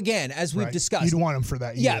 Though again, as we've Right? discussed, You'd want him for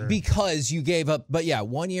that year. yeah, because you gave up. But yeah,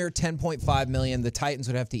 1 year, $10.5 million. The Titans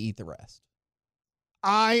would have to eat the rest.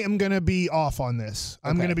 I am going to be off on this.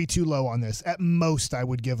 I'm Okay. going to be too low on this. At most, I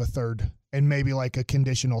would give a third and maybe like a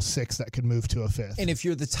conditional 6 that could move to a 5th. And if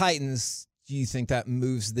you're the Titans, do you think that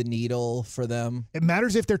moves the needle for them? It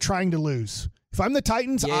matters if they're trying to lose. If I'm the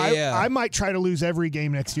Titans, I might try to lose every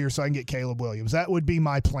game next year so I can get Caleb Williams. That would be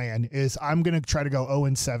my plan, is I'm going to try to go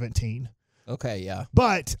 0-17. Okay, yeah.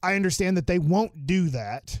 But I understand that they won't do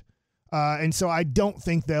that. And so I don't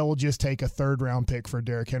think they'll just take a 3rd-round pick for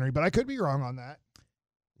Derrick Henry, but I could be wrong on that.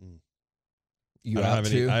 You I out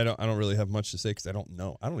don't too? I don't really have much to say because I don't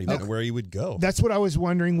know. I don't even know where he would go. That's what I was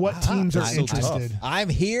wondering. What teams are That's so interested? tough. I'm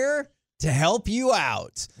here to help you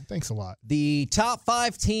out. Thanks a lot. The top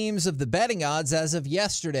 5 teams of the betting odds as of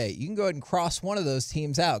yesterday. You can go ahead and cross one of those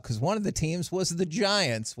teams out because one of the teams was the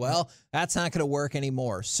Giants. Well, that's not going to work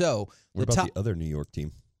anymore. So What about the other New York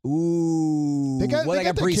team? Ooh. They got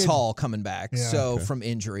Brees kid. Hall coming back Yeah. from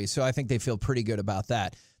injury. So I think they feel pretty good about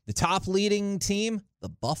that. The top leading team, the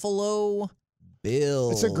Buffalo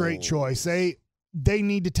Bills. It's a great choice. They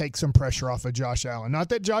need to take some pressure off of Josh Allen. Not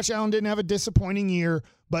that Josh Allen didn't have a disappointing year,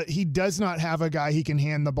 but he does not have a guy he can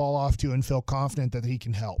hand the ball off to and feel confident that he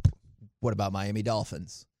can help. What about Miami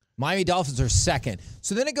Dolphins? Miami Dolphins are second.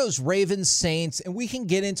 So then it goes Ravens, Saints, and we can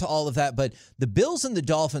get into all of that, but the Bills and the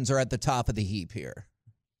Dolphins are at the top of the heap here.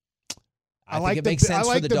 I think it makes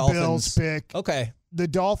sense for the Dolphins. Bills pick. Okay. The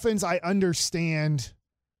Dolphins, I understand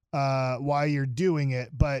why you're doing it,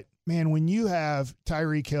 but man, when you have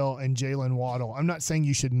Tyreek Hill and Jalen Waddle, I'm not saying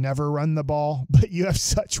you should never run the ball, but you have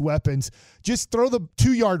such weapons. Just throw the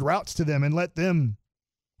 2-yard routes to them and let them,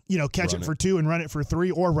 catch it for 2 and run it for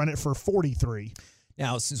 3 or run it for 43.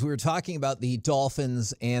 Now, since we were talking about the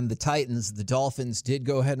Dolphins and the Titans, the Dolphins did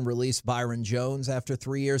go ahead and release Byron Jones after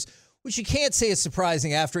 3 years, which you can't say is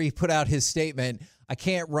surprising after he put out his statement, I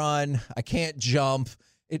can't run, I can't jump.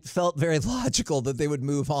 It felt very logical that they would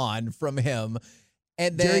move on from him.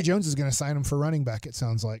 And then, Jerry Jones is going to sign him for running back, it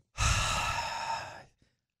sounds like.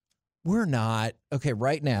 We're not. Okay,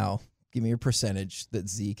 right now, give me your percentage that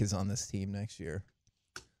Zeke is on this team next year.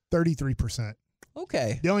 33%.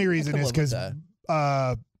 Okay. The only reason is because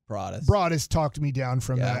Broadus talked me down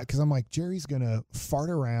from that because I'm like, Jerry's going to fart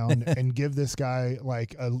around and give this guy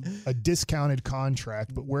like a discounted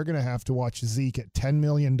contract, but we're going to have to watch Zeke at $10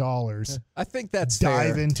 million. I think that's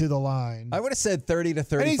dive fair. into the line. I would have said 30 to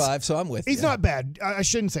 35, so I'm with you. He's not bad. I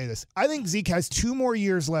shouldn't say this. I think Zeke has 2 more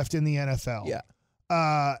years left in the NFL.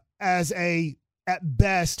 Yeah. As a, at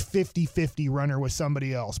best, 50-50 runner with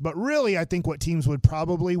somebody else. But really, I think what teams would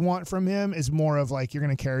probably want from him is more of like, you're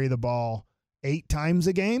going to carry the ball 8 times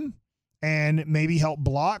a game and maybe help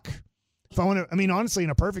block. If I want to, I mean, honestly,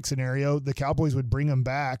 in a perfect scenario, the Cowboys would bring him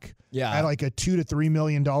back at like a $2 to $3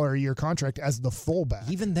 million a year contract as the fullback.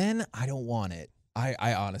 Even then, I don't want it.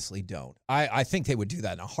 I honestly don't. I think they would do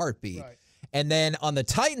that in a heartbeat. Right. And then on the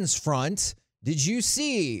Titans front, did you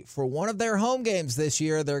see for one of their home games this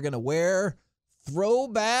year, they're going to wear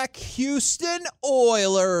throwback Houston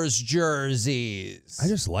Oilers jerseys? I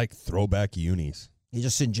just like throwback unis.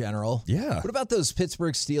 Just in general? Yeah. What about those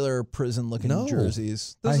Pittsburgh Steeler prison-looking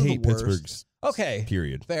jerseys? Those I are hate the worst. Pittsburgh's. Okay.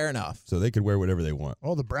 Period. Fair enough. So they could wear whatever they want.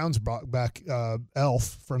 Oh, the Browns brought back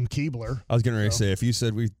Elf from Keebler. I was getting ready to say, if you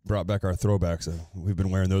said we brought back our throwbacks, we've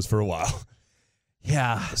been wearing those for a while.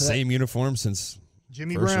 Yeah. Same uniform since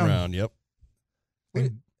Jimmy first Brown. round. Yep.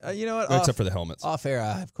 You know what? Except for the helmets. Off air,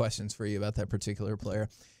 I have questions for you about that particular player.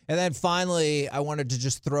 And then finally, I wanted to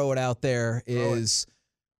just throw it out there is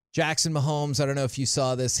Jackson Mahomes. I don't know if you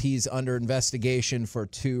saw this. He's under investigation for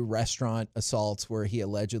 2 restaurant assaults where he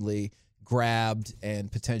allegedly grabbed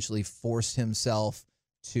and potentially forced himself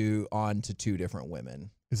onto 2 different women.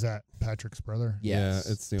 Is that Patrick's brother? Yes.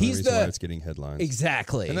 Yeah, it's the only reason why it's getting headlines.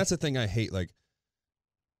 Exactly. And that's the thing I hate. Like,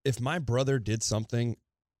 if my brother did something,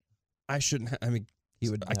 I shouldn't. I mean,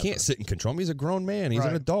 I can't sit and control him. He's a grown man. He's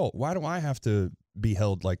an adult. Why do I have to be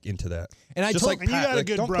held like into that? And I just told like you got a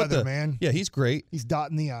good brother, man. Yeah, he's great. He's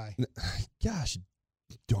dotting the I. Gosh,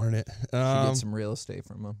 darn it. get some real estate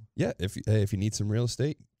from him. Yeah, if you need some real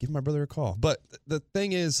estate, give my brother a call. But the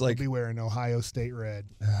thing is, like, He'll be wearing Ohio State red.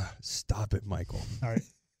 Stop it, Michael. All right.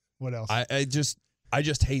 What else? I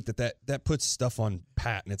just hate that puts stuff on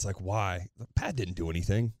Pat, and it's like, why? Pat didn't do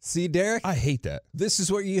anything. See, Derek? I hate that. This is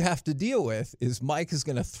what you have to deal with, is Mike is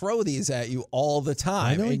going to throw these at you all the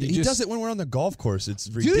time. I know and he does it when we're on the golf course. It's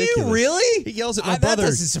ridiculous. Do you really? He yells at my brother. That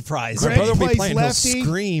doesn't surprise My me. brother will be plays playing, lefty. he'll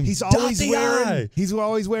scream. He's "Dot always the wearing. I." He's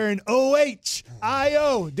always wearing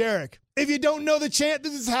OHIO. Derek, if you don't know the chant,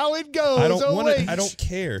 this is how it goes. I don't want OH. it. I don't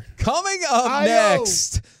care. Coming up I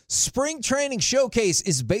next, Spring Training Showcase.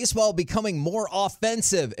 Is baseball becoming more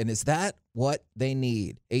offensive? And is that what they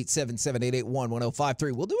need?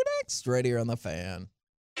 877-881-1053. We'll do it next right here on The Fan.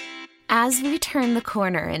 As we turn the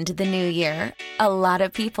corner into the new year, a lot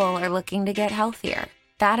of people are looking to get healthier.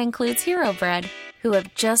 That includes Hero Bread, who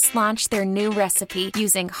have just launched their new recipe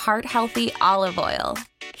using heart-healthy olive oil.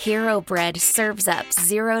 Hero Bread serves up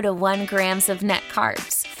 0 to 1 grams of net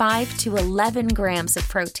carbs, 5 to 11 grams of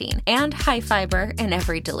protein, and high fiber in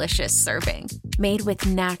every delicious serving. Made with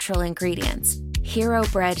natural ingredients, Hero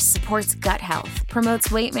Bread supports gut health,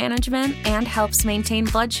 promotes weight management, and helps maintain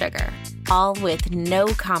blood sugar. All with no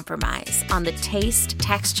compromise on the taste,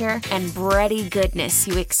 texture, and bready goodness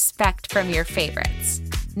you expect from your favorites.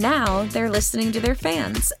 Now they're listening to their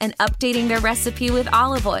fans and updating their recipe with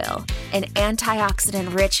olive oil, an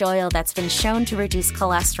antioxidant-rich oil that's been shown to reduce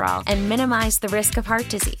cholesterol and minimize the risk of heart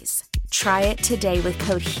disease. Try it today with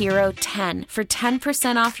code HERO10 for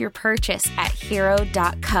 10% off your purchase at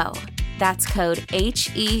hero.co. That's code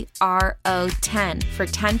HERO10 for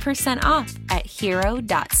 10% off at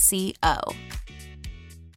hero.co.